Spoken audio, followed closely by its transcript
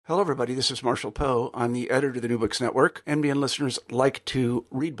Hello, everybody. This is Marshall Poe. I'm the editor of the New Books Network. NBN listeners like to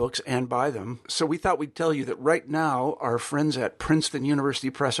read books and buy them. So we thought we'd tell you that right now, our friends at Princeton University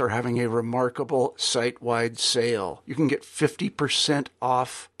Press are having a remarkable site-wide sale. You can get 50%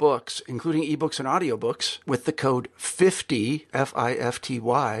 off books, including ebooks and audiobooks, with the code 50,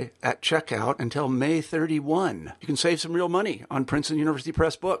 F-I-F-T-Y, at checkout until May 31. You can save some real money on Princeton University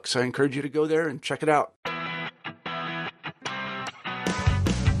Press books. I encourage you to go there and check it out.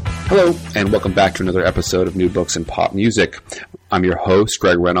 Hello, and welcome back to another episode of New Books and Pop Music. I'm your host,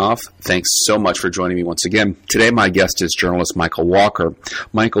 Greg Renoff. Thanks so much for joining me once again. Today, my guest is journalist Michael Walker.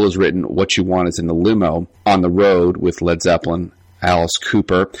 Michael has written What You Want Is in the Limo, On the Road with Led Zeppelin, Alice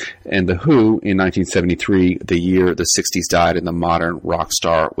Cooper, and The Who in 1973, the year the 60s died and the modern rock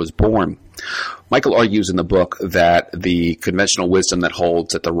star was born. Michael argues in the book that the conventional wisdom that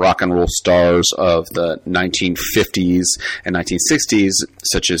holds that the rock and roll stars of the 1950s and 1960s,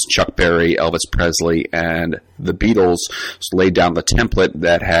 such as Chuck Berry, Elvis Presley, and the Beatles, laid down the template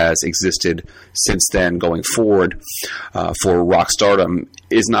that has existed since then going forward for rock stardom,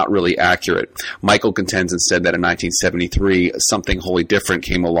 is not really accurate. Michael contends instead that in 1973, something wholly different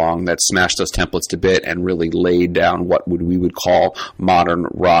came along that smashed those templates to bit and really laid down what we would call modern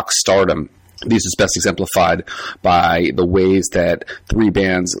rock stardom. This is best exemplified by the ways that three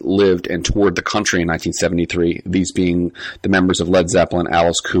bands lived and toured the country in 1973, these being the members of Led Zeppelin,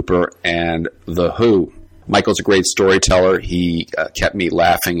 Alice Cooper, and The Who. Michael's a great storyteller. He kept me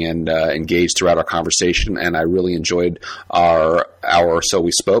laughing and engaged throughout our conversation, and I really enjoyed our hour or so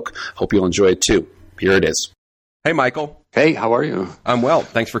we spoke. Hope you'll enjoy it too. Here it is. Hey, Michael. Hey, how are you? I'm well.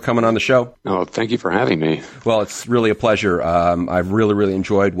 Thanks for coming on the show. Oh, thank you for having me. Well, it's really a pleasure. I've really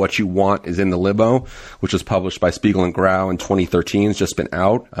enjoyed What You Want Is in the Limo, which was published by Spiegel and Grau in 2013. It's just been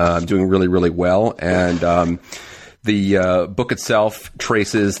out, doing really well. And the book itself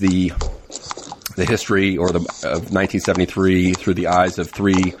traces the history of 1973 through the eyes of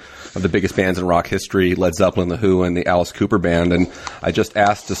three of the biggest bands in rock history, Led Zeppelin, The Who, and the Alice Cooper Band. And I just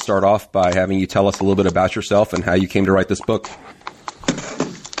asked to start off by having you tell us a little bit about yourself and how you came to write this book.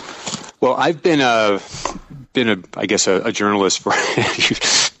 Well, I've been a journalist for,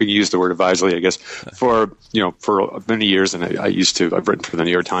 we can use the word advisedly, I guess, for many years. And I've written for the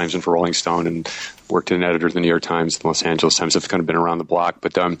New York Times and for Rolling Stone and worked as an editor of the New York Times, the Los Angeles Times. I've kind of been around the block.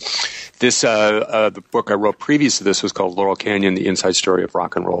 But the book I wrote previous to this was called Laurel Canyon, The Inside Story of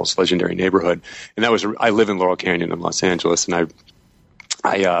Rock and Roll's Legendary Neighborhood. And I live in Laurel Canyon in Los Angeles, and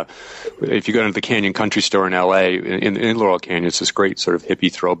if you go to the Canyon Country Store in L.A., in Laurel Canyon, it's this great sort of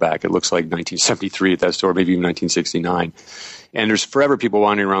hippie throwback. It looks like 1973 at that store, maybe even 1969. And there's forever people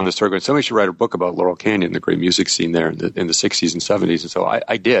wandering around the store going, somebody should write a book about Laurel Canyon, the great music scene there in the 60s and 70s. And so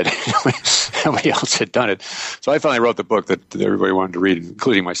I did. Nobody else had done it. So I finally wrote the book that everybody wanted to read,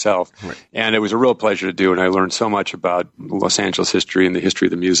 including myself. Right. And it was a real pleasure to do. And I learned so much about Los Angeles history and the history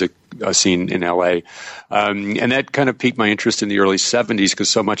of the music scene in L.A. And that kind of piqued my interest in the early 70s because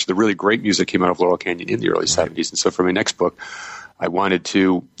so much of the really great music came out of Laurel Canyon in the early 70s. And so for my next book, I wanted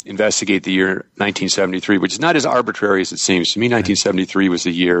to investigate the year 1973, which is not as arbitrary as it seems. To me, 1973 was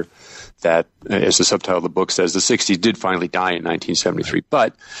the year that, as the subtitle of the book says, the 60s did finally die in 1973.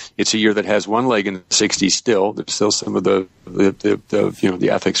 But it's a year that has one leg in the 60s still. There's still some of the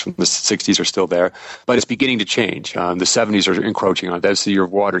ethics from the 60s are still there. But it's beginning to change. The 70s are encroaching on it. That's the year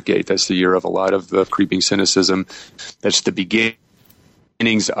of Watergate. That's the year of a lot of creeping cynicism. That's the beginnings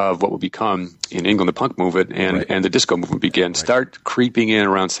of what will become in England the punk movement and the disco movement begin. Start creeping in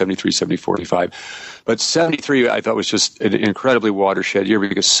around 73, 74, 75. But 73 I thought was just an incredibly watershed year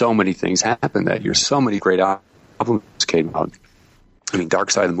because so many things happened that year. So many great albums came out. I mean,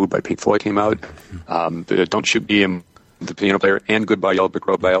 Dark Side of the Moon by Pink Floyd came out. Don't Shoot Me, the piano player, and Goodbye Yellow Brick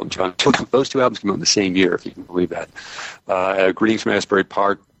Road by Elton John. Those two albums came out in the same year, if you can believe that. Greetings from Asbury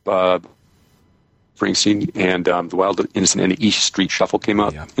Park, Springsteen, and The Wild, Innocent, and the East Street Shuffle came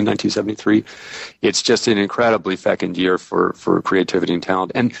out in 1973. It's just an incredibly fecund year for creativity and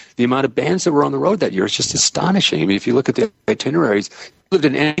talent. And the amount of bands that were on the road that year is just astonishing. I mean, if you look at the itineraries, you lived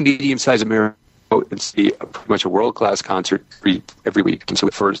in any medium-sized American and see pretty much a world-class concert every week. And so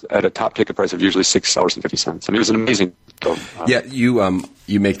at a top ticket price of usually $6.50. I mean, it was an amazing show.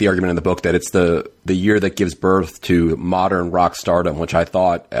 You make the argument in the book that it's the year that gives birth to modern rock stardom, which I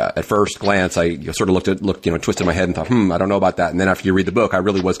thought at first glance I sort of twisted my head and thought, I don't know about that. And then after you read the book, I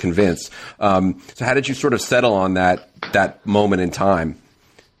really was convinced. So how did you sort of settle on that moment in time?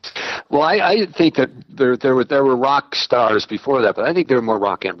 Well, I think that there were rock stars before that, but I think there were more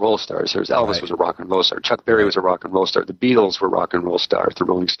rock and roll stars. Elvis was a rock and roll star. Chuck Berry was a rock and roll star. The Beatles were rock and roll stars. The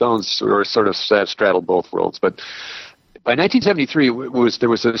Rolling Stones were sort of straddled both worlds. But by 1973, there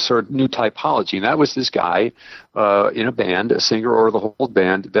was a sort of new typology, and that was this guy in a band, a singer or the whole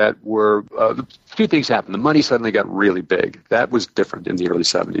band, that were two things happened. The money suddenly got really big. That was different in the early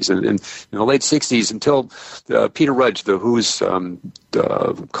 70s. And in the late 60s, until Peter Rudge, the Who's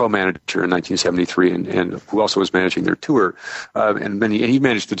co-manager in 1973, and who also was managing their tour, and he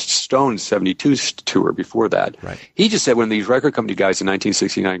managed the Stones' 72 tour before that. Right. He just said when these record company guys in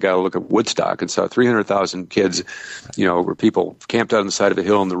 1969 got a look at Woodstock and saw 300,000 kids, where people camped out on the side of a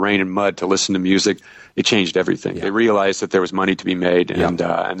hill in the rain and mud to listen to music, it changed everything. Yeah. They realized that there was money to be made, and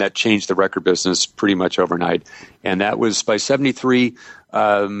that changed the record business pretty much overnight. And that was by 73.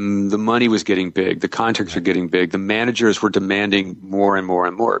 The money was getting big. The contracts were getting big. The managers were demanding more and more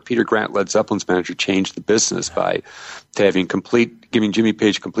and more. Peter Grant, Led Zeppelin's manager, changed the business by giving Jimmy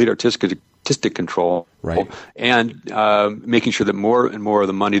Page complete artistic control, right, and making sure that more and more of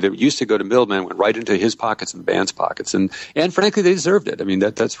the money that used to go to middlemen went right into his pockets and the band's pockets. And frankly, they deserved it. I mean,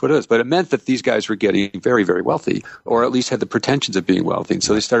 that's what it is. But it meant that these guys were getting very, very wealthy, or at least had the pretensions of being wealthy. And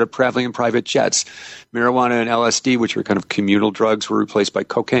so they started traveling in private jets. Marijuana and LSD, which were kind of communal drugs, were replaced by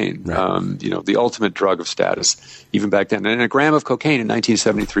cocaine, right. The ultimate drug of status, even back then. And a gram of cocaine in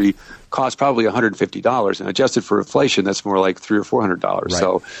 1973 cost probably $150, and adjusted for inflation, that's more like $300 or $400. Right.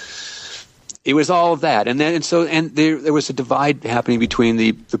 So it was all of that, and there was a divide happening between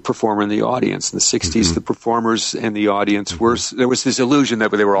the performer and the audience. In the 60s, mm-hmm. the performers and the audience there was this illusion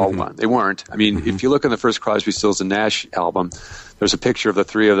that they were all mm-hmm. one. They weren't. I mean, mm-hmm. if you look on the first Crosby, Stills and Nash album, there's a picture of the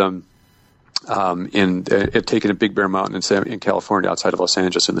three of them taken at Big Bear Mountain in California, outside of Los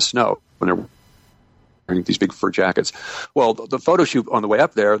Angeles, in the snow when they're wearing these big fur jackets. Well, the photo shoot on the way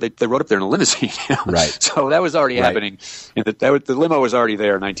up there, they rode up there in a limousine. Right. So that was already happening. And the limo was already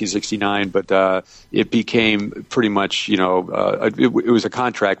there in 1969, but it became pretty much, it was a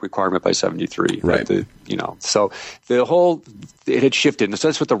contract requirement by 73. Right. So it had shifted. And so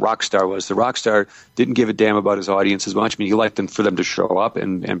that's what the rock star was. The rock star didn't give a damn about his audience as much. I mean, he liked for them to show up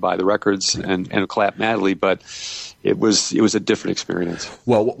and buy the records and clap madly, but it was a different experience.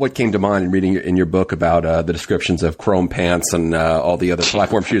 Well, what came to mind in reading in your book about the descriptions of chrome pants and all the other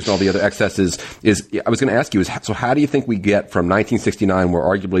platform shoes and all the other excesses is I was going to ask you, so how do you think we get from 1969, where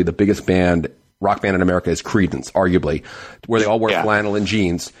arguably the biggest rock band in America is Creedence, arguably, where they all wear flannel and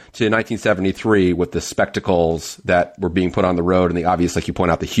jeans, to 1973 with the spectacles that were being put on the road and the obvious, like you point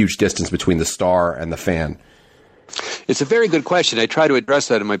out, the huge distance between the star and the fan? It's a very good question. I try to address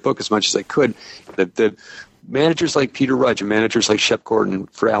that in my book as much as I could. The managers like Peter Rudge and managers like Shep Gordon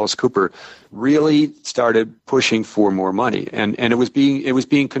for Alice Cooper really started pushing for more money, and it was being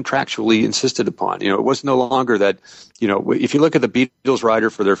contractually insisted upon. It was no longer that, if you look at the Beatles rider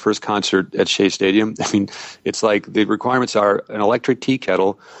for their first concert at Shea Stadium, I mean, it's like the requirements are an electric tea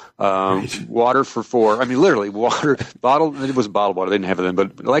kettle, water for four. I mean, literally water bottle. It was bottled water. They didn't have it then,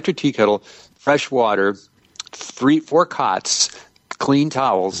 but electric tea kettle, fresh water, 4 cots, clean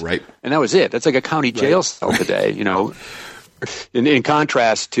towels, right, and that was it. That's like a county jail cell today, In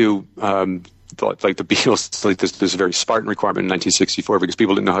contrast to like the Beatles, like this very Spartan requirement in 1964, because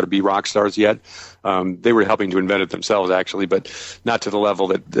people didn't know how to be rock stars yet. They were helping to invent it themselves, actually, but not to the level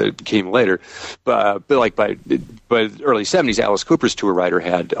that came later. But by early 70s, Alice Cooper's tour rider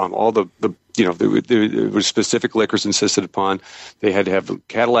had all the there were specific liquors insisted upon. They had to have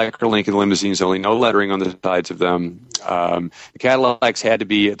Cadillac or Lincoln limousines, only no lettering on the sides of them. The Cadillacs had to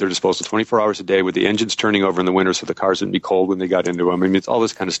be at their disposal 24 hours a day, with the engines turning over in the winter so the cars wouldn't be cold when they got into them. I mean, it's all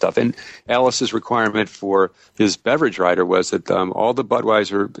this kind of stuff. And Alice's requirement for his beverage rider was that all the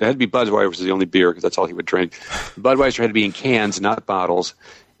Budweiser, it had to be Budweiser was the only beer, because that's all he would drink. Budweiser had to be in cans, not bottles.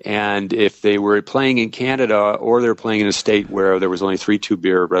 And if they were playing in Canada, or they were playing in a state where there was only 3.2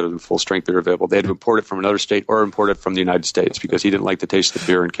 beer rather than full strength beer available, they had to import it from another state or import it from the United States, because he didn't like the taste of the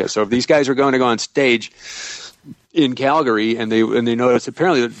beer in cans. So if these guys were going to go on stage in Calgary, and they noticed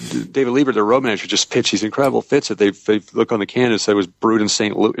apparently that David Lieber, their road manager, just pitched these incredible fits that they look on the can and said it was brewed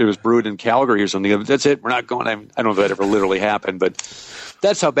in Calgary or something. That's it. We're not going. I don't know if that ever literally happened, but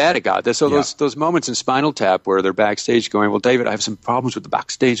that's how bad it got. So those moments in Spinal Tap where they're backstage going, "Well, David, I have some problems with the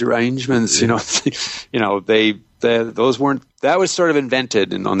backstage arrangements." Those weren't. That was sort of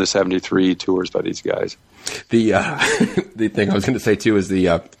invented on the 73 tours by these guys. The thing I was going to say too is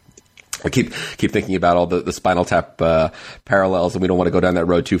I keep thinking about all the Spinal Tap parallels, and we don't want to go down that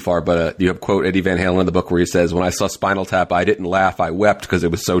road too far, but you have quote Eddie Van Halen in the book where he says, "When I saw Spinal Tap, I didn't laugh, I wept, because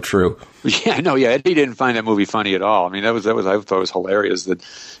it was so true." Eddie didn't find that movie funny at all. I mean, I thought it was hilarious that,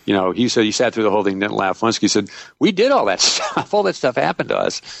 he said he sat through the whole thing, didn't laugh once. He said, "We did all that stuff. All that stuff happened to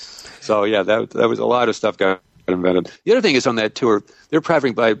us." So that was a lot of stuff got invented. The other thing is on that tour, they're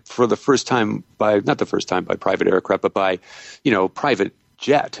traveling by private aircraft, but by, private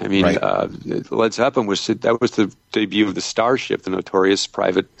jet. I mean, Right. Led Zeppelin was the debut of the Starship, the notorious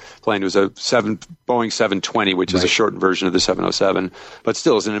private plane. It was a Boeing 720, which is a shortened version of the 707, but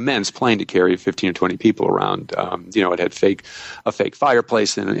still is an immense plane to carry 15 or 20 people around. It had a fake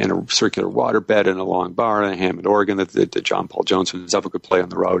fireplace and a circular waterbed and a long bar and a Hammond organ that John Paul Jones and Zeppelin could play on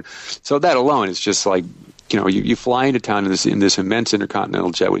the road. So that alone is just like, you fly into town in this immense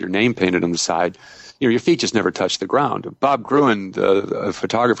intercontinental jet with your name painted on the side. Your feet just never touch the ground. Bob Gruen, a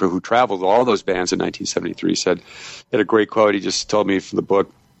photographer who traveled all those bands in 1973, had a great quote. He just told me from the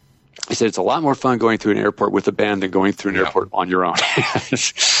book. He said, it's a lot more fun going through an airport with a band than going through an airport on your own.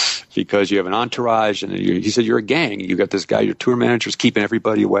 Because you have an entourage, and he said, you're a gang. You got this guy, your tour manager's keeping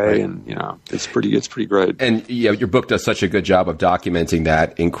everybody away, and it's pretty great. And your book does such a good job of documenting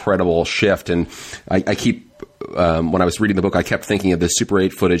that incredible shift. And I keep when I was reading the book, I kept thinking of the Super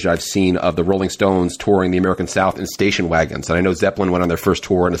 8 footage I've seen of the Rolling Stones touring the American South in station wagons. And I know Zeppelin went on their first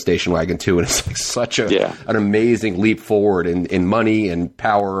tour in a station wagon too, and it's like such an amazing leap forward in money and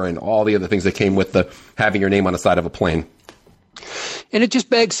power and all the other things that came with having your name on the side of a plane. And it just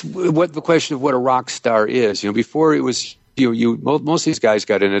begs the question of what a rock star is. Before it was most of these guys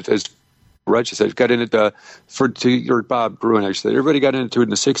got in it as Rudge said, got in it or Bob Gruen actually. Everybody got into it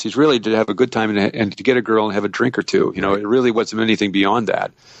in the '60s really to have a good time and to get a girl and have a drink or two. It really wasn't anything beyond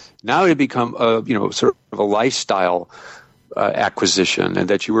that. Now it had become sort of a lifestyle acquisition, and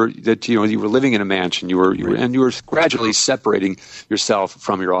that you were living in a mansion. You were gradually separating yourself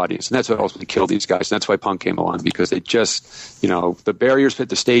from your audience, and that's what ultimately killed these guys. And that's why punk came along, because they just the barriers,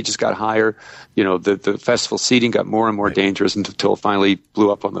 the stages got higher. The festival seating got more and more dangerous until it finally blew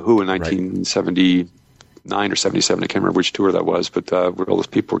up on the Who in 1979 or 77. I can't remember which tour that was, but where all those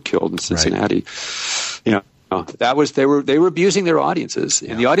people were killed in Cincinnati. They were abusing their audiences,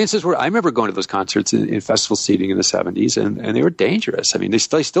 and the audiences were. I remember going to those concerts in festival seating in the '70s, and they were dangerous. I mean, they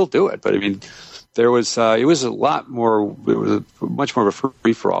still do it, but I mean, it was much more of a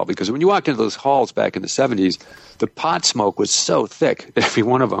free for all, because when you walked into those halls back in the '70s, the pot smoke was so thick, every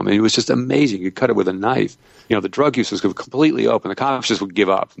one of them, and it was just amazing. You cut it with a knife. The drug use was completely open. The cops just would give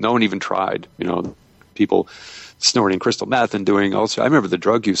up. No one even tried. People snorting crystal meth and doing also. I remember the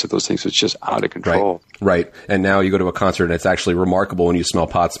drug use of those things was just out of control. Right. And now you go to a concert and it's actually remarkable when you smell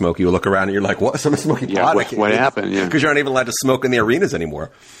pot smoke. You look around and you're like, what? Someone's smoking pot? What happened? Yeah. Because you're not even allowed to smoke in the arenas anymore.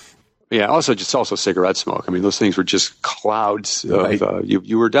 Yeah. Also cigarette smoke. I mean, those things were just clouds of,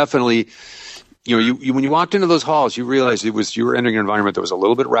 you were definitely, when you walked into those halls, you realized you were entering an environment that was a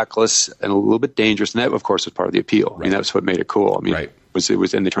little bit reckless and a little bit dangerous. And that, of course, was part of the appeal. Right. I mean, that's what made it cool. I mean, it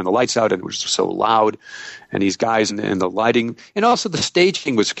was, and they turned the lights out, and it was so loud, and these guys and the lighting, and also the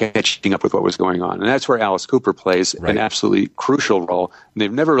staging was catching up with what was going on, and that's where Alice Cooper plays an absolutely crucial role, and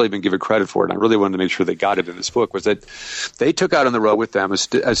they've never really been given credit for it. And I really wanted to make sure they got it in this book. Was that they took out on the road with them a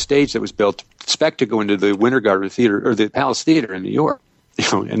stage that was built spec to go into the Winter Garden Theater or the Palace Theater in New York,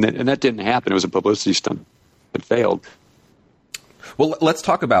 and that didn't happen. It was a publicity stunt that failed. Well, let's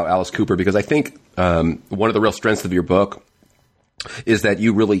talk about Alice Cooper, because I think one of the real strengths of your book is that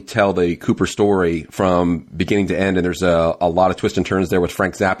you really tell the Cooper story from beginning to end, and there's a lot of twists and turns there with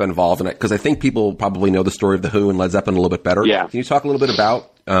Frank Zappa involved. And because I think people probably know the story of The Who and Led Zeppelin a little bit better. Yeah. Can you talk a little bit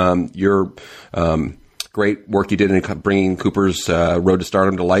about your great work you did in bringing Cooper's Road to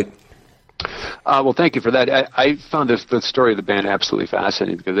Stardom to light? Well, thank you for that. I found the story of the band absolutely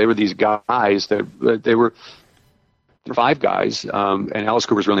fascinating, because they were these guys they were 5 guys, and Alice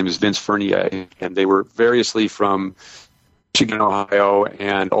Cooper's real name is Vince Fernier, and they were variously from Michigan, Ohio,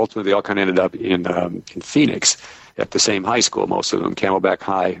 and ultimately they all kind of ended up in Phoenix at the same high school, most of them, Camelback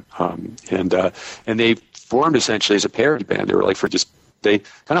High, and they formed essentially as a parody band. They were they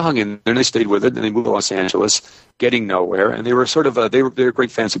kind of hung in there, and they stayed with it, and they moved to Los Angeles, getting nowhere, and they were sort of they were great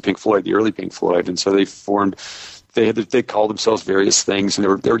fans of Pink Floyd, the early Pink Floyd, and so they formed. They called themselves various things, and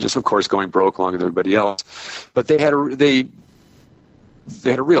they were just, of course, going broke along with everybody else, but they had a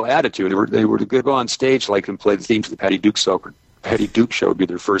real attitude. They would go on stage and play the theme to the Patty Duke Show. Patty Duke Show would be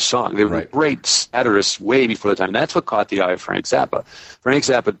their first song. They were great satirists way before the time. And that's what caught the eye of Frank Zappa. Frank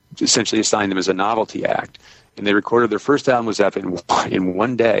Zappa essentially assigned them as a novelty act, and they recorded their first album with Zappa in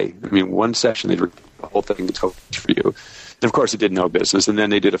one day. I mean, one session. They recorded the whole thing to Coach for You. And of course, it did no business. And then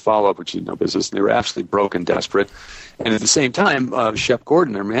they did a follow-up, which did no business. And they were absolutely broke and desperate. And at the same time, Shep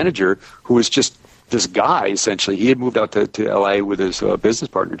Gordon, their manager, who was just this guy, essentially, he had moved out to L.A. with his business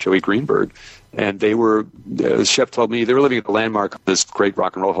partner, Joey Greenberg. And they were, as Shep told me, they were living at the Landmark, this great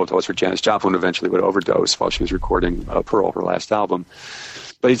rock and roll hotel where Janis Joplin eventually would overdose while she was recording Pearl, her last album.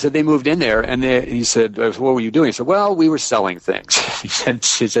 But he said they moved in there, and he said, "What were you doing?" He said, "Well, we were selling things." He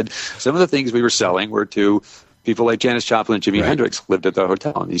said some of the things we were selling were to people like Janis Joplin and Jimi Hendrix lived at the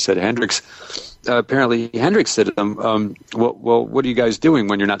hotel. And he said apparently Hendrix said to them, well, what are you guys doing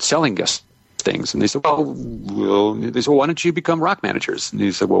when you're not selling us things? And they said, well, why don't you become rock managers? And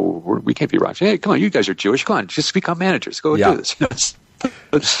he said, well, we can't be rock. Hey, come on, you guys are Jewish. Come on, just become managers. Go do this.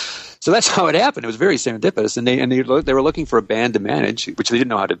 So that's how it happened. It was very serendipitous, and they were looking for a band to manage, which they didn't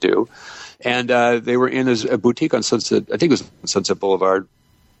know how to do. And they were in a boutique on Sunset, I think it was Sunset Boulevard,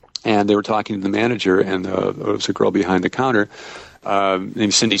 and they were talking to the manager, and there was a girl behind the counter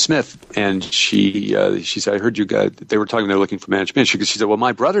named Cindy Smith, and she said, "I heard you guys." They were talking. They were looking for management. She said, "Well,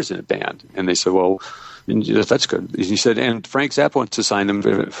 my brother's in a band," and they said, "Well, that's good." He said, "And Frank Zappa wants to sign them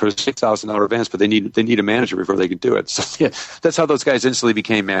for a $6,000 advance, but they need a manager before they can do it." So yeah, that's how those guys instantly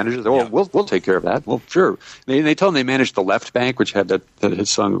became managers. Oh, we'll take care of that. Well, sure. They told them they managed the Left Bank, which had his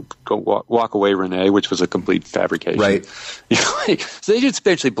song "Walk Away, Renee," which was a complete fabrication. Right. So they just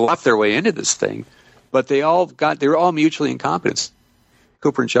eventually bluffed their way into this thing. But they were all mutually incompetent.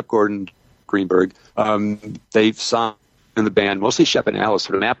 Cooper and Shep Gordon Greenberg, they signed in the band, mostly Shep and Alice,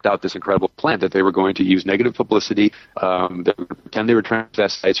 sort of mapped out this incredible plan that they were going to use negative publicity, they were pretend they were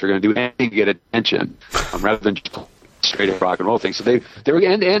transvestites, they were going to do anything to get attention, rather than just straight up rock and roll thing. So they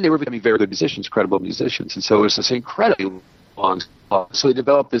were becoming very good musicians, credible musicians, and so it was this incredibly long. So they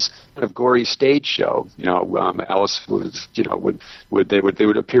developed this kind of gory stage show. Alice was, they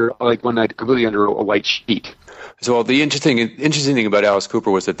would appear like one night completely under a white sheet. So the interesting thing about Alice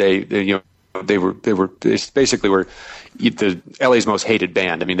Cooper was that they basically were the LA's most hated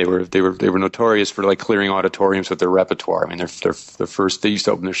band. I mean, they were notorious for like clearing auditoriums with their repertoire. I mean, they used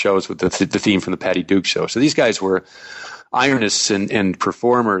to open their shows with the theme from the Patty Duke Show. So these guys were ironists and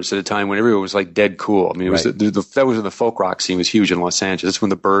performers at a time when everyone was like dead cool. I mean, that was when the folk rock scene was huge in Los Angeles. That's when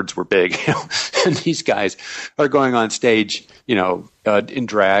the Byrds were big, and these guys are going on stage, in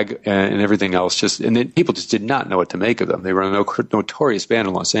drag and everything else. And then people just did not know what to make of them. They were a notorious band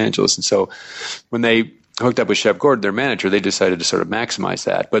in Los Angeles, and so when they hooked up with Shep Gordon, their manager, they decided to sort of maximize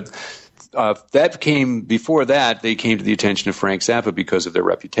that. But before that, they came to the attention of Frank Zappa because of their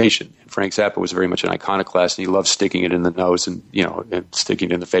reputation. Frank Zappa was very much an iconoclast, and he loved sticking it in the nose and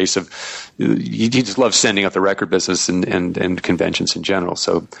sticking it in the face of. He just loved sending up the record business and conventions in general.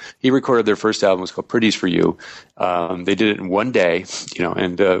 So he recorded their first album. It was called "Pretty's for You." They did it in one day,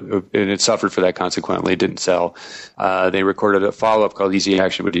 and it suffered for that. Consequently, it didn't sell. They recorded a follow-up called "Easy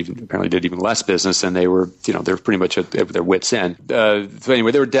Action," but apparently did even less business, and they were pretty much at their wits' end. So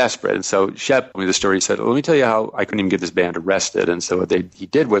anyway, they were desperate, and so Shep told me the story. He said, "Let me tell you how I couldn't even get this band arrested." And so what he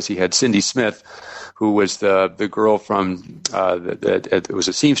did was he had Cindy Smith, who was the girl from it was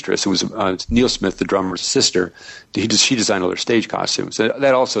a seamstress. It was Neil Smith, the drummer's sister. She designed all their stage costumes.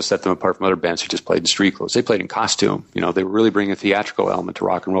 That also set them apart from other bands who just played in street clothes. They played in costume. They were really bringing a theatrical element to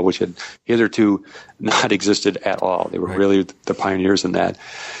rock and roll, which had hitherto not existed at all. They were really the pioneers in that.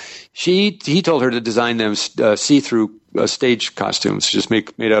 He told her to design them see-through stage costumes, just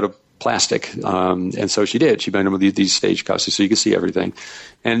made out of plastic, and so she did. She made them with these stage costumes so you could see everything.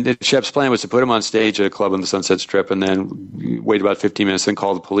 And Shep's plan was to put them on stage at a club on the Sunset Strip and then wait about 15 minutes and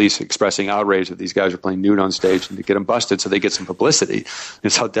call the police expressing outrage that these guys were playing nude on stage and to get them busted so they get some publicity.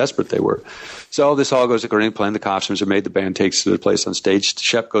 That's how desperate they were. So this all goes according to plan. The costumes are made. The band takes their place on stage.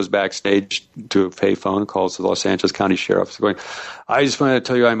 Shep goes backstage to a payphone, calls the Los Angeles County Sheriff, going, "I just want to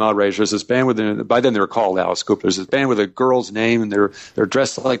tell you I'm outraged. There's this band by then they were called Alice Cooper. There's this band with a girl's name and they're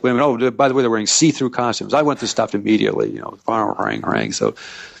dressed like women. Oh, by the way, they're wearing see-through costumes. I want this stuff immediately.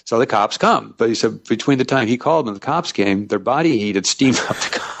 So the cops come. But he said between the time he called and the cops came, their body heat had steamed up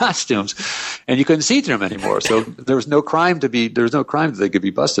the costumes, and you couldn't see through them anymore. So there was no crime that they could be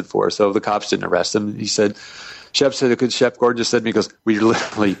busted for. So the cops didn't arrest them. He said, Shep Gordon just said to me, he goes, "We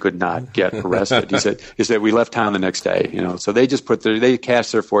literally could not get arrested." He said we left town the next day. So they just they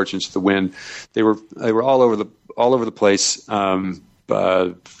cast their fortunes to the wind. They were all over the place.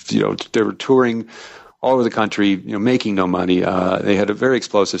 They were touring all over the country, making no money. They had a very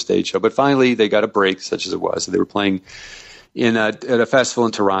explosive stage show, but finally they got a break, such as it was. They were playing at a festival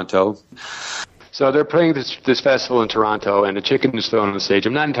in Toronto. So they're playing this festival in Toronto, and a chicken is thrown on the stage.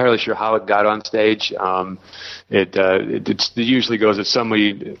 I'm not entirely sure how it got on stage. It usually goes that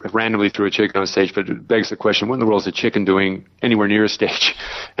somebody randomly threw a chicken on stage, but it begs the question: what in the world is a chicken doing anywhere near a stage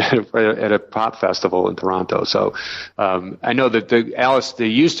at a pop festival in Toronto? So I know that they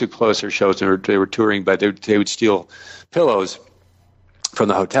used to close their shows, and they were touring, but they would steal pillows from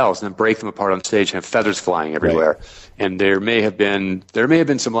the hotels and then break them apart on stage and have feathers flying everywhere. Right. And there may have been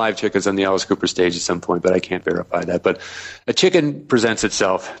some live chickens on the Alice Cooper stage at some point, but I can't verify that. But a chicken presents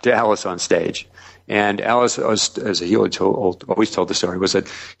itself to Alice on stage. And Alice, as he always told the story, was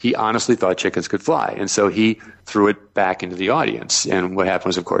that he honestly thought chickens could fly. And so he threw it back into the audience. And what happened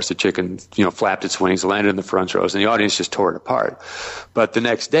was, of course, the chicken, flapped its wings, landed in the front rows, and the audience just tore it apart. But the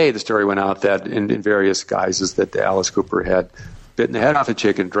next day, the story went out that in various guises that Alice Cooper had bitten the head off a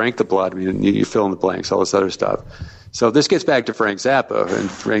chicken, drank the blood. I mean, you fill in the blanks, all this other stuff. So this gets back to Frank Zappa, and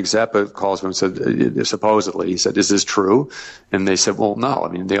Frank Zappa calls him and said, supposedly, he said, "Is this true?" And they said, "Well, no. I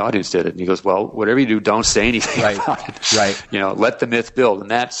mean, the audience did it." And he goes, "Well, whatever you do, don't say anything about it. Right. Let the myth build." And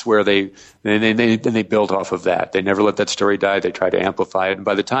that's where they build off of that. They never let that story die. They tried to amplify it. And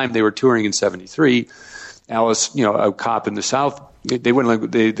by the time they were touring in '73, Alice, a cop in the South,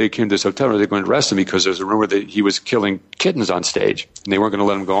 they came to this hotel room. They were going to arrest him because there was a rumor that he was killing kittens on stage, and they weren't going to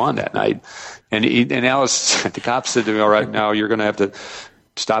let him go on that night. And Alice, the cops said to me, "All right, now you're going to have to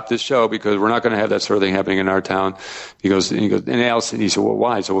stop this show because we're not going to have that sort of thing happening in our town." And Alice, and he said, "Well,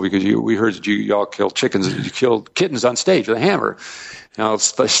 why?" I said, "Well, because we heard that you all killed chickens. You killed kittens on stage with a hammer." And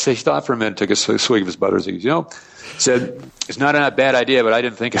Alice stopped for a minute, took a swig of his butter, and he said, "It's not a bad idea, but I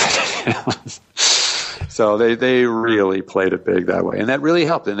didn't think of it." So they really played it big that way, and that really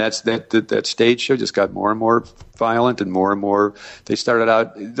helped. And that stage show just got more and more violent, and more. They started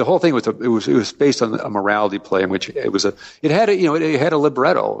out. The whole thing was based on a morality play in which it had a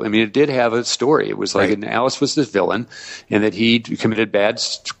libretto. I mean, it did have a story. It was like and Alice was the villain, and that he did bad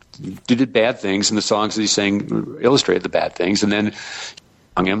things, and the songs that he sang illustrated the bad things, and then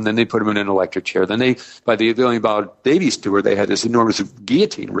him. Then they put him in an electric chair. Then by the Billy Bob Davies tour, they had this enormous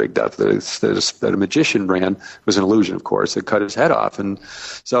guillotine rigged up that a magician ran. It was an illusion, of course. It cut his head off, and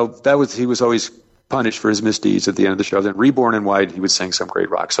so he was always punished for his misdeeds at the end of the show. Then Reborn in White, he would sing some great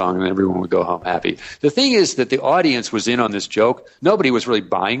rock song, and everyone would go home happy. The thing is that the audience was in on this joke. Nobody was really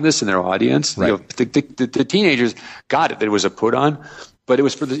buying this in their audience. Right. The teenagers got it that it was a put on. But it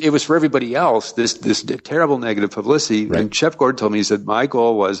was for everybody else, this terrible negative publicity. Right. And Shep Gordon told me, he said, my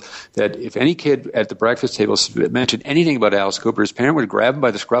goal was that if any kid at the breakfast table mentioned anything about Alice Cooper, his parent would grab him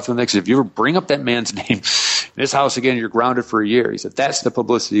by the scruff of the neck and say, if you ever bring up that man's name in this house again, you're grounded for a year. He said, that's the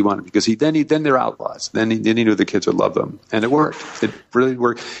publicity he wanted, because then they're outlaws. Then he knew the kids would love them. And it worked. It really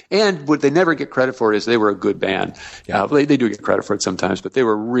worked. And what they never get credit for is they were a good band. Yeah. They do get credit for it sometimes, but they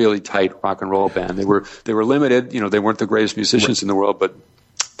were a really tight rock and roll band. They were limited. They weren't the greatest musicians in the world, but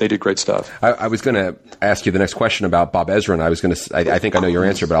they did great stuff. I was going to ask you the next question about Bob Ezrin. I think I know your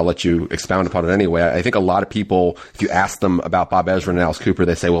answer, but I'll let you expound upon it anyway. I think a lot of people, if you ask them about Bob Ezrin and Alice Cooper,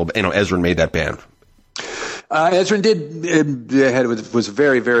 they say, well, Ezrin made that band. Ezrin was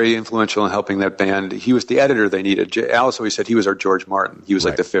very, very influential in helping that band. He was the editor they needed. Alice always said he was our George Martin. He was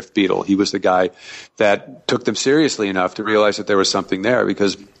like the fifth Beatle. He was the guy that took them seriously enough to realize that there was something there,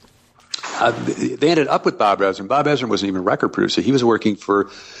 because they ended up with Bob Ezrin. Bob Ezrin wasn't even a record producer. He was working for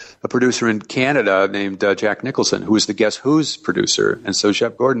a producer in Canada named Jack Nicholson, who was the Guess Who's producer. And so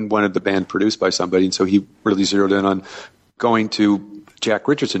Shep Gordon wanted the band produced by somebody, and so he really zeroed in on going to Jack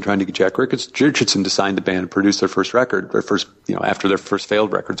Richardson, trying to get Jack Richardson to sign the band and produce their first record, after their first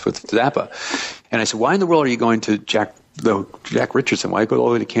failed records with Zappa. And I said, why in the world are you going to Jack Richardson? Why go all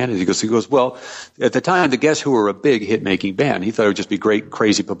the way to Canada? He goes, well, at the time, the Guess Who were a big hit-making band. He thought it would just be great,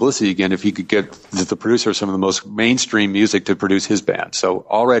 crazy publicity again if he could get the producer of some of the most mainstream music to produce his band. So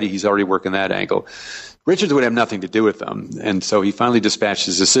he's already working that angle. Richards would have nothing to do with them. And so he finally dispatched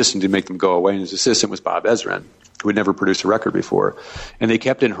his assistant to make them go away, and his assistant was Bob Ezrin, who had never produced a record before. And they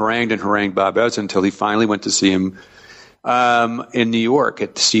kept harangued Bob Ezrin until he finally went to see him in New York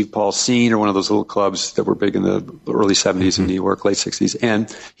at the Steve Paul Scene, or one of those little clubs that were big in the early 70s in New York, late 60s.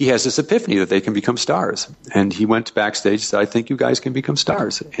 And he has this epiphany that they can become stars. And he went backstage and said, I think you guys can become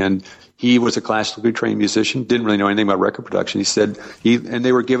stars. And he was a classically trained musician, didn't really know anything about record production. He said, and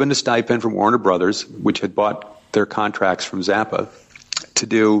they were given a stipend from Warner Brothers, which had bought their contracts from Zappa,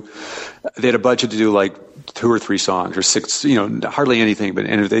 they had a budget to do like 2 or 3 songs or 6, hardly anything. But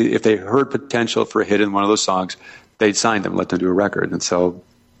if they heard potential for a hit in one of those songs, they'd sign them, let them do a record. And so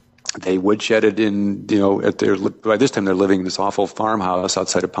they woodshedded by this time they're living in this awful farmhouse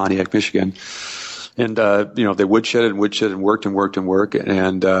outside of Pontiac, Michigan. And, they woodshedded and worked.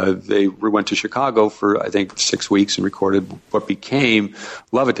 And they went to Chicago for, I think, 6 weeks and recorded what became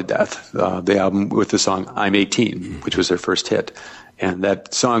Love It to Death, the album with the song I'm 18, which was their first hit. And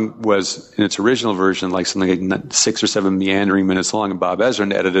that song was, in its original version, like something like 6 or 7 meandering minutes long, and Bob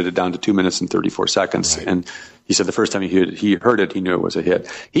Ezrin edited it down to 2 minutes and 34 seconds. Right. And he said the first time he heard it, he knew it was a hit.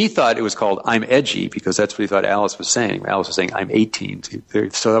 He thought it was called I'm Edgy because that's what he thought Alice was saying. Alice was saying, I'm 18.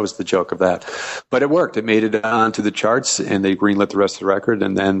 So that was the joke of that. But it worked. It made it onto the charts, and they greenlit the rest of the record.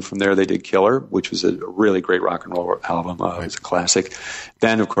 And then from there, they did Killer, which was a really great rock and roll album. It was a classic.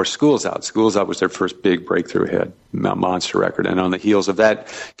 Then, of course, School's Out. School's Out was their first big breakthrough hit, monster record. And on the heels of that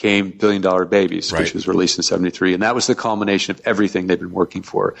came Billion Dollar Babies, which was released in 73. And that was the culmination of everything they'd been working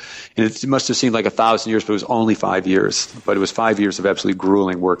for. And it must have seemed like 1,000 years, but it was only 5 years. But it was 5 years of absolutely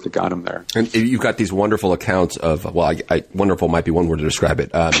grueling work that got them there. And you've got these wonderful accounts of, well, wonderful might be one word to describe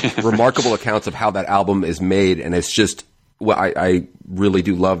it, remarkable accounts of how that album is made. And it's just, well, I really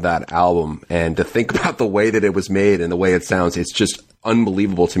do love that album. And to think about the way that it was made and the way it sounds, it's just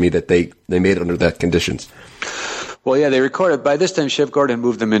unbelievable to me that they made it under that conditions. Well, yeah, they recorded. By this time, Shiv Gordon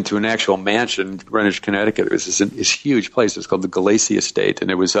moved them into an actual mansion in Greenwich, Connecticut. It was this huge place. It was called the Galassi Estate, and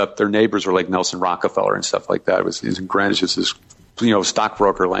it was up. Their neighbors were like Nelson Rockefeller and stuff like that. It was in Greenwich. It was this,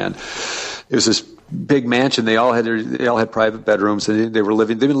 stockbroker land. It was this big mansion. They all had private bedrooms, and they've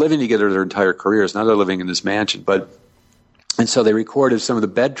been living together their entire careers. Now they're living in this mansion, and so they recorded some of the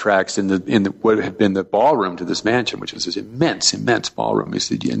bed tracks in the what had been the ballroom to this mansion, which was this immense ballroom.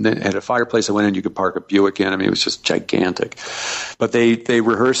 And then it had a fireplace that went in. You could park a Buick in. I mean, it was just gigantic. But they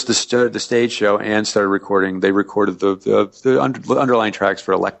rehearsed the stage show and started recording. They recorded the underlying tracks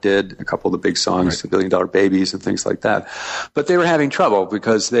for Elected, a couple of the big songs, The $1 Billion Babies, and things like that. But they were having trouble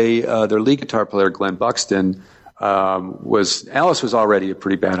because their lead guitar player, Glenn Buxton, Alice was already a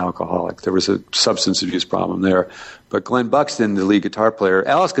pretty bad alcoholic. There was a substance abuse problem there. But Glenn Buxton, the lead guitar player,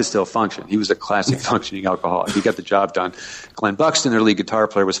 Alice could still function. He was a classic functioning alcoholic. He got the job done. Glenn Buxton, their lead guitar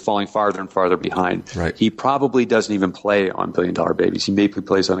player, was falling farther and farther behind. Right. He probably doesn't even play on $1 Billion Babies. He maybe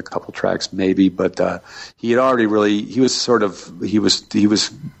plays on a couple tracks, maybe, but he had already he was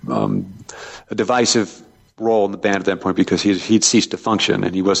a divisive role in the band at that point because he'd ceased to function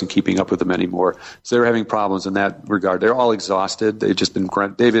and he wasn't keeping up with them anymore. So they were having problems in that regard. They're all exhausted. They'd just been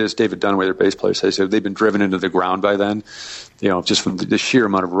David Dunaway, their bass player, said they've been driven into the ground by then, just from the sheer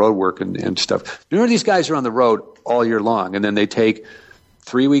amount of road work and stuff. These guys are on the road all year long, and then they take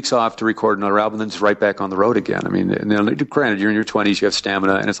 3 weeks off to record another album, and then it's right back on the road again. I mean, granted, you're in your 20s, you have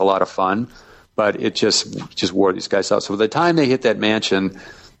stamina, and it's a lot of fun, but it just wore these guys out. So by the time they hit that mansion,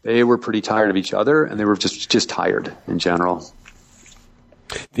 they were pretty tired of each other, and they were just tired in general.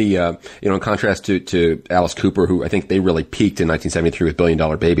 In contrast to Alice Cooper, who I think they really peaked in 1973 with $1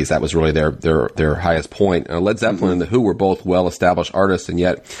 Billion Babies. That was really their highest point. Led Zeppelin and The Who were both well-established artists, and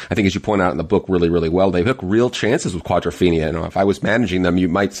yet I think, as you point out in the book really, really well, they took real chances with Quadrophenia. If I was managing them, you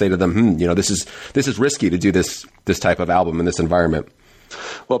might say to them, this is risky to do this type of album in this environment.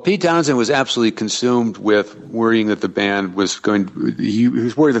 Well, Pete Townsend was absolutely consumed with worrying that the band was he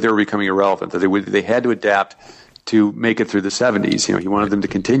was worried that they were becoming irrelevant, that they had to adapt to make it through the 70s. He wanted them to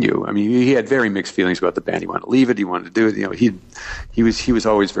continue. I mean, he had very mixed feelings about the band. He wanted to leave it. He wanted to do it. He was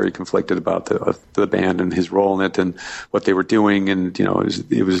always very conflicted about the band and his role in it and what they were doing. And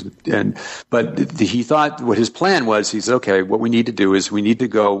but he thought what his plan was. He said, okay, what we need to do is we need to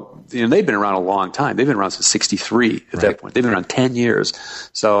go. They've been around a long time. They've been around since '63 at that point. They've been around 10 years.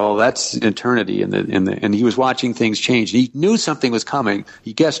 So that's an eternity. And he was watching things change. He knew something was coming.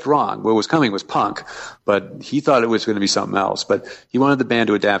 He guessed wrong. What was coming was punk, but he thought it was going to be something else. But he wanted the band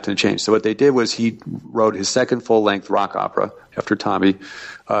to adapt and change. So what they did was he wrote his second full-length rock opera after Tommy,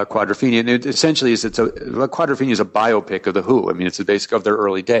 Quadrophenia. And it essentially Quadrophenia is a biopic of The Who. I mean, it's a basic of their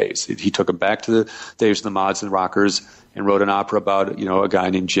early days. He took them back to the days of the Mods and Rockers and wrote an opera about, a guy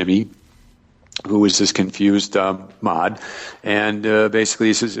named Jimmy, who was this confused mod. And basically,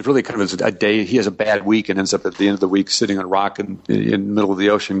 it's really kind of a day. He has a bad week and ends up at the end of the week sitting on a rock in the middle of the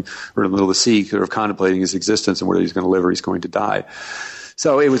ocean or in the middle of the sea, sort of contemplating his existence and whether he's going to live or he's going to die.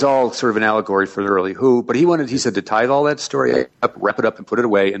 So it was all sort of an allegory for the early Who, but he said to tie all that story up, wrap it up and put it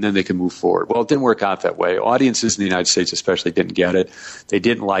away, and then they can move forward. Well, it didn't work out that way. Audiences in the United States especially didn't get it. They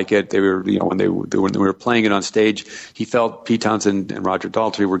didn't like it. They were, when they were playing it on stage, he felt Pete Townsend and Roger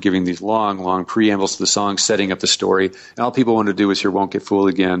Daltrey were giving these long preambles to the song, setting up the story, and all people wanted to do was hear "Won't Get Fooled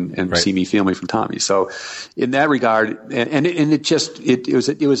Again" and "See Me, Feel Me" from Tommy. So, in that regard, it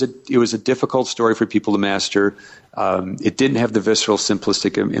was a difficult story for people to master. It didn't have the visceral,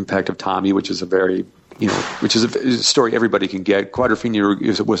 simplistic impact of Tommy, which is a very which is a story everybody can get.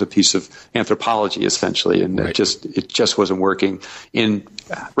 Quadrophenia was a piece of anthropology essentially, and it just wasn't working. In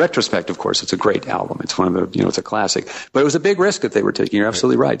retrospect, of course, it's a great album. It's one of the, it's a classic. But it was a big risk that they were taking. You're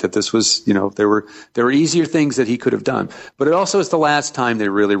absolutely right that this was, there were easier things that he could have done. But it also is the last time they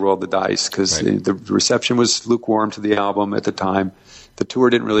really rolled the dice, because the reception was lukewarm to the album at the time. The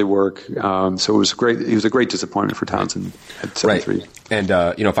tour didn't really work, so it was great. It was a great disappointment for Townshend at 73. Right. And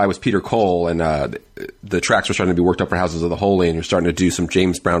if I was Peter Cole and the tracks were starting to be worked up for Houses of the Holy, and you're starting to do some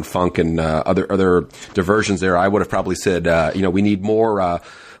James Brown funk and other diversions there, I would have probably said, we need more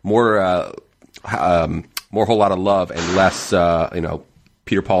Whole Lot of Love and less,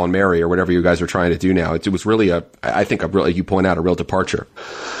 Peter, Paul, and Mary, or whatever you guys are trying to do now. It was really you point out, a real departure.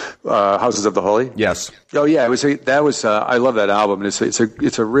 Houses of the Holy? Yes. Oh yeah, I love that album.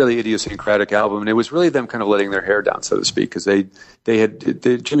 It's a really idiosyncratic album, and it was really them kind of letting their hair down, so to speak, because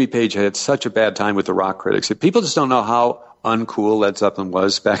Jimmy Page had such a bad time with the rock critics. People just don't know how uncool Led Zeppelin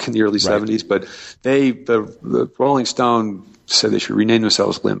was back in the early 70s, but the Rolling Stone said they should rename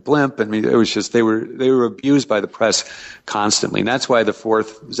themselves Limp Blimp. I mean, it was just they were abused by the press constantly, and that's why the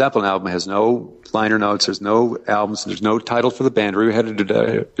fourth Zeppelin album has no liner notes. There's no albums. There's no title for the band.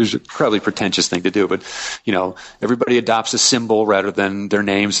 It was an incredibly pretentious thing to do, but everybody adopts a symbol rather than their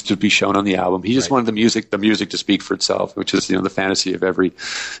names to be shown on the album. He just wanted the music to speak for itself, which is the fantasy of every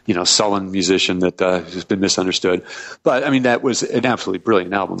sullen musician that has been misunderstood. But I mean, that was an absolutely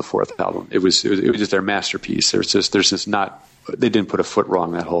brilliant album. The fourth album. It was just their masterpiece. They didn't put a foot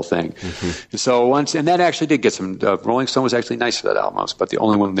wrong, that whole thing. Mm-hmm. And that actually did get some, Rolling Stone was actually nice to that album. I was about the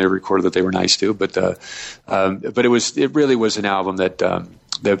only one they recorded that they were nice to, but it really was an album that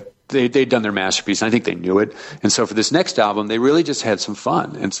they'd done their masterpiece, and I think they knew it. And so for this next album, they really just had some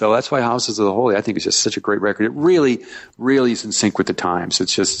fun. And so that's why Houses of the Holy, I think, is just such a great record. It really, really is in sync with the times.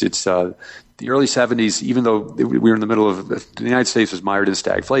 It's the early 70s, even though we were in the middle of, the United States was mired in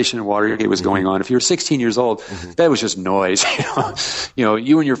stagflation and Watergate was going on. If you were 16 years old, that was just noise. You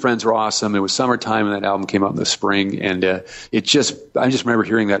and your friends were awesome. It was summertime, and that album came out in the spring. And I just remember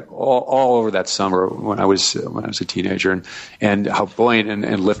hearing that all over that summer when I was a teenager, and how buoyant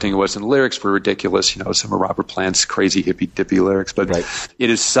and lifting it was. And the lyrics were ridiculous. Some of Robert Plant's crazy hippie lyrics, but it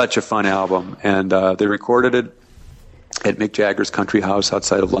is such a fun album. And they recorded it at Mick Jagger's country house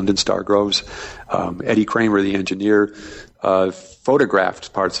outside of London Stargroves. Eddie Kramer, the engineer,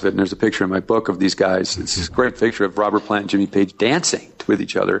 photographed parts of it, and there's a picture in my book of these guys. It's this great picture of Robert Plant and Jimmy Page dancing with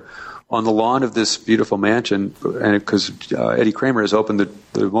each other on the lawn of this beautiful mansion, and because Eddie Kramer has opened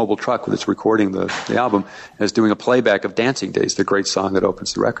the mobile truck that's recording the album, as doing a playback of Dancing Days, the great song that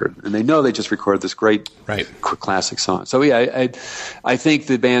opens the record. And they know they just recorded this great classic song. So yeah, I think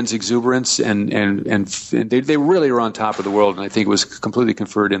the band's exuberance and they really were on top of the world, and I think it was completely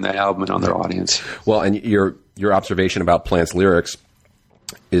conferred in that album and on their audience. Well, and your observation about Plant's lyrics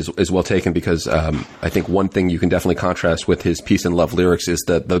is well taken, because I think one thing you can definitely contrast with his Peace and Love lyrics is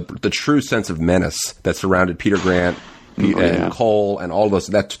the true sense of menace that surrounded Peter Grant and Cole and all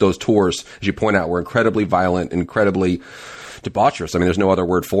those tours, as you point out, were incredibly violent, incredibly debaucherous. I mean, there's no other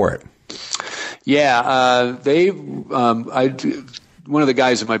word for it. Yeah, one of the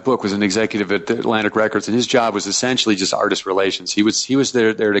guys in my book was an executive at Atlantic Records, and his job was essentially just artist relations. He was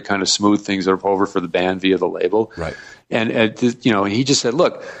there to kind of smooth things over for the band via the label. Right. And he just said,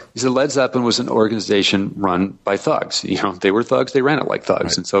 look, he said Led Zeppelin was an organization run by thugs. They were thugs. They ran it like thugs.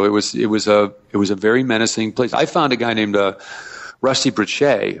 Right. And so it was a very menacing place. I found a guy named Rusty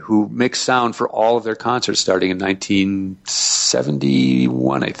Brichet, who mixed sound for all of their concerts starting in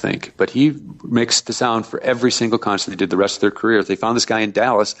 1971, I think. But he mixed the sound for every single concert they did the rest of their career. They found this guy in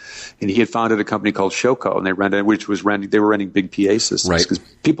Dallas, and he had founded a company called Showco, and they were renting big PA systems. Because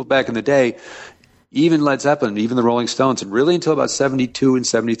people back in the day, even Led Zeppelin, even the Rolling Stones, and really until about 72 and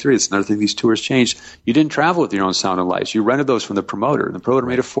 73, it's another thing these tours changed, you didn't travel with your own sound and lights. You rented those from the promoter, and the promoter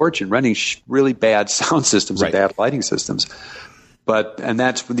made a fortune renting really bad sound systems and bad lighting systems. And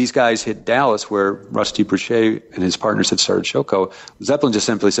that's when these guys hit Dallas, where Rusty Brichet and his partners had started Showco. Zeppelin just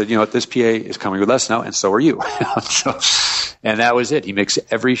simply said, this PA is coming with us now, and so are you. And that was it. He mixed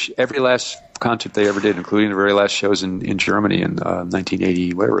every last concert they ever did, including the very last shows in Germany in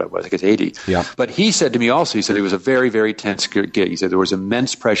 1980, whatever it was, I guess 80. Yeah. But he said to me also, he said it was a very, very tense gig. He said there was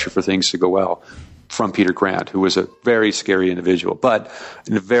immense pressure for things to go well from Peter Grant, who was a very scary individual, but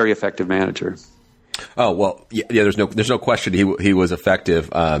a very effective manager. Oh, well, yeah. There's no question he was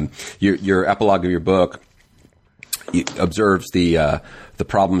effective. Your epilogue of your book observes the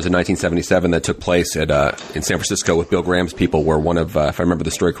problems in 1977 that took place in San Francisco with Bill Graham's people, where one of, if I remember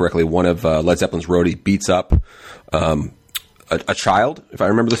the story correctly, one of Led Zeppelin's roadie beats up a child, if I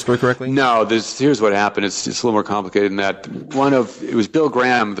remember the story correctly? No, here's what happened. It's a little more complicated than that. It was Bill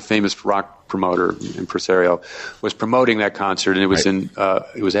Graham, the famous rock promoter, impresario, was promoting that concert, and it was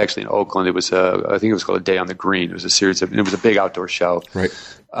it was actually in Oakland. It was I think it was called A Day on the Green. It was a series of, and it was a big outdoor show. Right.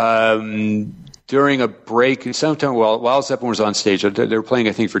 During a break, sometime while Zeppelin was on stage, they were playing,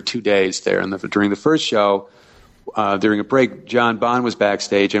 I think, for 2 days there. And during the first show, during a break, John Bonham was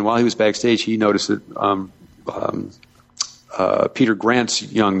backstage, and while he was backstage, he noticed that Peter Grant's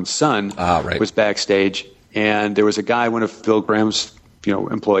young son was backstage, and there was a guy, one of Bill Graham's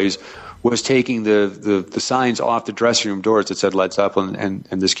employees, was taking the signs off the dressing room doors that said Led Zeppelin,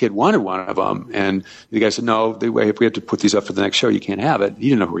 and this kid wanted one of them, and the guy said, no, if we have to put these up for the next show, you can't have it. He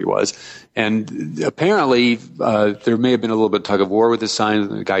didn't know who he was, and apparently there may have been a little bit of tug of war with the sign,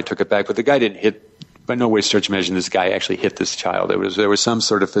 and the guy took it back, but the guy didn't hit. By no way, stretch of imagination, this guy actually hit this child. There was some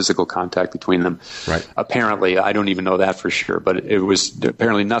sort of physical contact between them. Right. Apparently, I don't even know that for sure, but it was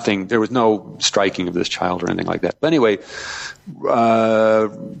apparently nothing. There was no striking of this child or anything like that. But anyway,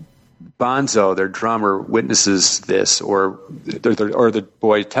 Bonzo, their drummer, witnesses this, or the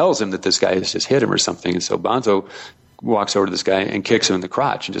boy tells him that this guy has just hit him or something, and so Bonzo walks over to this guy and kicks him in the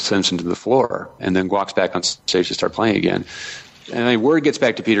crotch and just sends him to the floor, and then walks back on stage to start playing again. And word gets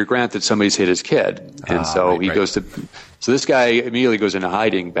back to Peter Grant that somebody's hit his kid, and so he goes to. So this guy immediately goes into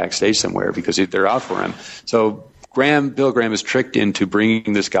hiding backstage somewhere because they're out for him. So Bill Graham is tricked into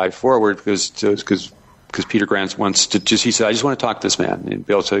bringing this guy forward because Peter Grant wants to he said, I just want to talk to this man. And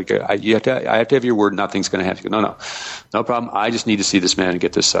Bill said, I have to have your word, nothing's going to happen. He goes, no problem. I just need to see this man and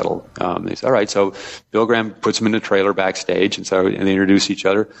get this settled. They said, all right. So Bill Graham puts him in a trailer backstage, and they introduce each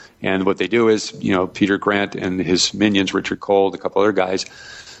other. And what they do is, Peter Grant and his minions, Richard Cole, a couple other guys,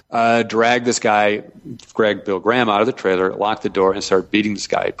 drag Bill Graham out of the trailer, lock the door, and start beating this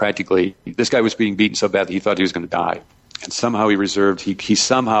guy. Practically, this guy was being beaten so bad that he thought he was going to die. And somehow he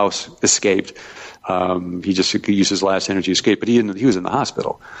somehow escaped. He used his last energy to escape, but he was in the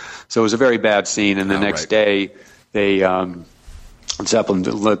hospital. So it was a very bad scene. And the next day, Zeppelin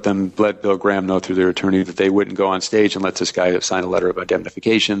let Bill Graham know through their attorney that they wouldn't go on stage and let this guy sign a letter of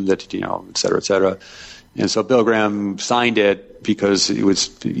indemnification, that et cetera, et cetera. And so Bill Graham signed it because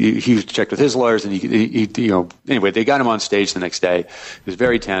he checked with his lawyers, and anyway, they got him on stage the next day. It was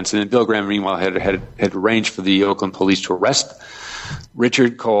very tense. And then Bill Graham, meanwhile, had arranged for the Oakland police to arrest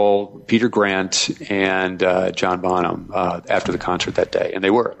Richard Cole, Peter Grant, and John Bonham after the concert that day. And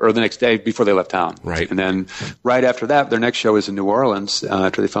or the next day before they left town. Right. And then right after that, their next show is in New Orleans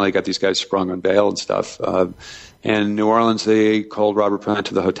after they finally got these guys sprung on bail and stuff. And New Orleans, they called Robert Plant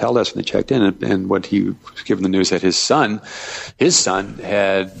to the hotel desk when they checked in, and what he was given the news that his son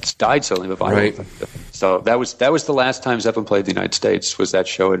had died suddenly of a viral infection. So that was the last time Zeppelin played the United States, was that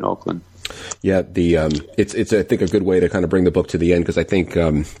show in Oakland. Yeah, it's I think a good way to kind of bring the book to the end, because I think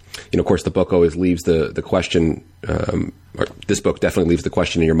of course the book always leaves the question, or this book definitely leaves the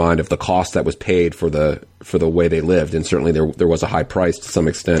question in your mind of the cost that was paid for the way they lived, and certainly there was a high price to some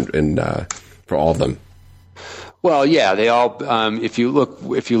extent for all of them. Well, yeah, they all. If you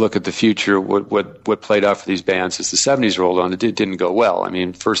look at the future, what played out for these bands as the '70s rolled on, it didn't go well. I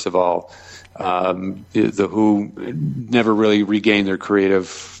mean, first of all, the Who never really regained their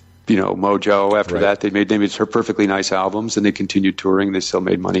creative, mojo after that. They made perfectly nice albums, and they continued touring. They still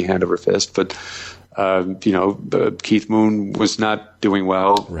made money hand over fist, but. Keith Moon was not doing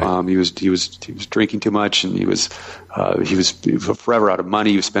well. Right. He was drinking too much, and he was forever out of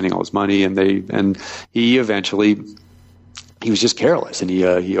money. He was spending all his money, and he eventually was just careless, and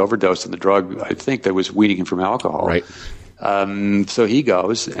he overdosed on the drug, I think, that was weaning him from alcohol. Right. So he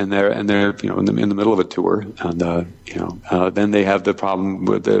goes, and they're in the middle of a tour, and then they have the problem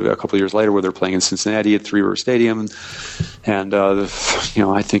with a couple of years later where they're playing in Cincinnati at Three River Stadium, and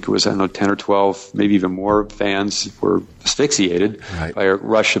I think it was 10 or 12, maybe even more fans were asphyxiated by a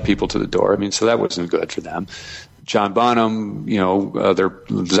rush of people to the door. I mean, so that wasn't good for them. John Bonham,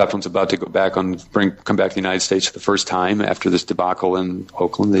 Zeppelin's about to go back come back to the United States for the first time after this debacle in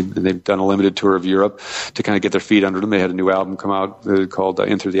Oakland. They've done a limited tour of Europe to kind of get their feet under them. They had a new album come out called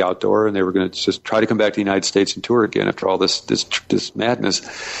Into the Outdoor, and they were going to just try to come back to the United States and tour again after all this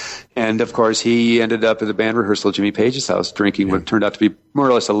madness. And of course, he ended up at the band rehearsal at Jimmy Page's house drinking what turned out to be more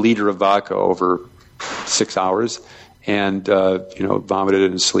or less a liter of vodka over 6 hours, and vomited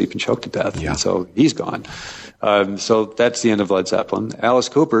in his sleep and choked to death. Yeah. And so he's gone. So that's the end of Led Zeppelin. Alice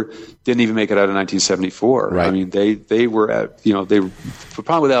Cooper didn't even make it out in 1974. Right. I mean, they were at, the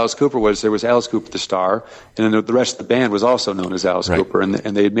problem with Alice Cooper was there was Alice Cooper the star, and then the rest of the band was also known as Alice Cooper, and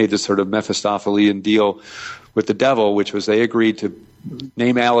they had made this sort of Mephistophelian deal with the devil, which was they agreed to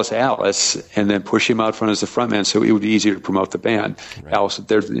name Alice and then push him out front as the frontman so it would be easier to promote the band. Right. Alice,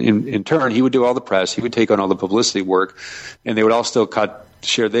 in turn, he would do all the press, he would take on all the publicity work, and they would all still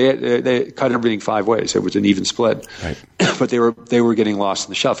share. They cut everything 5 ways. It was an even split. Right. But they were getting lost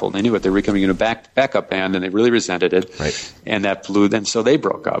in the shuffle. And they knew it. They were becoming a backup band, and they really resented it. Right. And that blew. And so they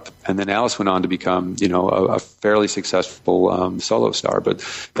broke up. And then Alice went on to become, a fairly successful solo star. But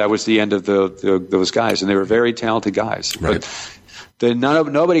that was the end of those guys, and they were very talented guys. Right. But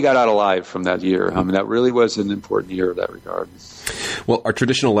nobody got out alive from that year. I mean, that really was an important year in that regard. Well, our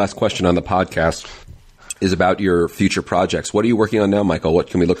traditional last question on the podcast is about your future projects. What are you working on now, Michael?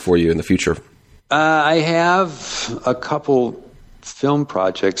 What can we look for you in the future? I have a couple film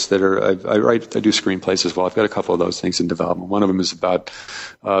projects that I do screenplays as well. I've got a couple of those things in development. One of them is about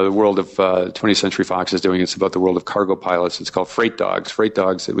the world of 20th Century Fox is doing. It's about the world of cargo pilots. It's called Freight Dogs. Freight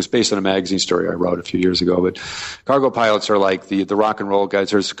Dogs, it was based on a magazine story I wrote a few years ago. But cargo pilots are like the rock and roll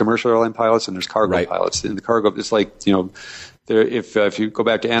guys. There's commercial airline pilots and there's cargo pilots. And the cargo, it's like, if you go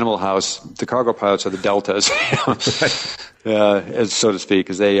back to Animal House, the cargo pilots are the deltas, as so to speak.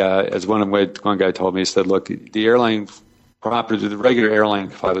 Because they, as one guy told me, he said, "Look, the airline property, the regular airline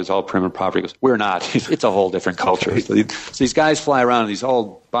pilot is all prim and proper." He goes, "We're not. It's a whole different culture." So these guys fly around in these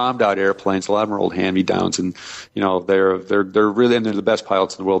all bombed out airplanes. A lot of them are old hand-me-downs, and they're really, and they're the best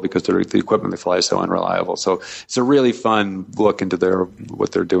pilots in the world because the equipment they fly is so unreliable. So it's a really fun look into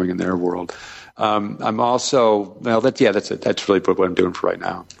what they're doing in their world. I'm also, that's it. That's really what I'm doing for right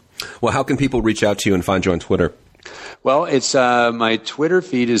now. Well, how can people reach out to you and find you on Twitter? Well, it's my Twitter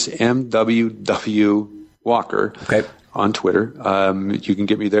feed is MWW Walker. Okay. On Twitter. You can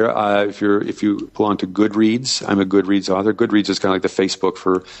get me there. If you belong to Goodreads, I'm a Goodreads author. Goodreads is kind of like the Facebook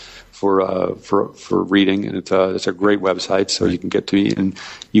for reading, and it's a great website, so you can get to me, and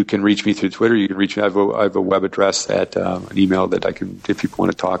you can reach me through Twitter. You can reach me. I have a web address at an email that I can, if people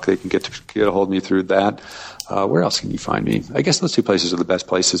want to talk, they can get a hold of me through that. Where else can you find me? I guess those two places are the best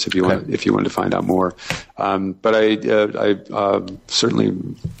places if you want to find out more. But I certainly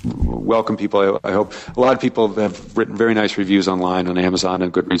welcome people. I hope a lot of people have written very nice reviews online on Amazon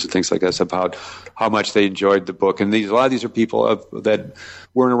and Goodreads and things like this about how much they enjoyed the book. And a lot of these are people that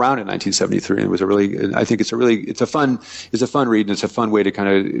weren't around in 1973. And I think it's a fun read, and it's a fun way to kind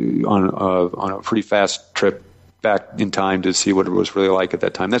of on a pretty fast trip back in time to see what it was really like at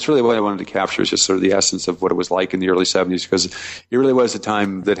that time. That's really what I wanted to capture, is just sort of the essence of what it was like in the early 70s, because it really was a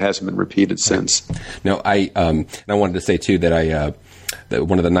time that hasn't been repeated since. No, I wanted to say too that that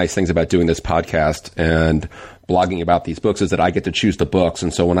one of the nice things about doing this podcast and blogging about these books is that I get to choose the books.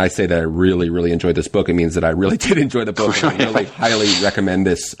 And so when I say that I really, really enjoyed this book, it means that I really did enjoy the book. I really highly recommend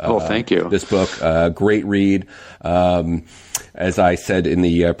this. Thank you. This book, great read. As I said in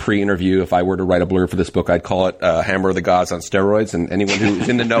the pre-interview, if I were to write a blurb for this book, I'd call it Hammer of the Gods on steroids. And anyone who's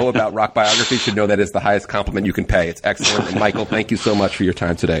in the know about rock biography should know that is the highest compliment you can pay. It's excellent. And Michael, thank you so much for your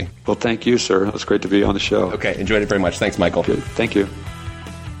time today. Well, thank you, sir. It was great to be on the show. Okay, enjoyed it very much. Thanks, Michael. Good. Thank you.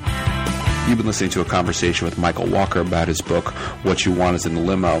 You've been listening to a conversation with Michael Walker about his book, What You Want Is in the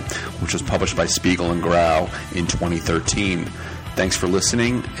Limo, which was published by Spiegel and Grau in 2013. Thanks for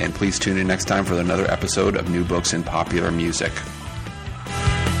listening, and please tune in next time for another episode of New Books in Popular Music.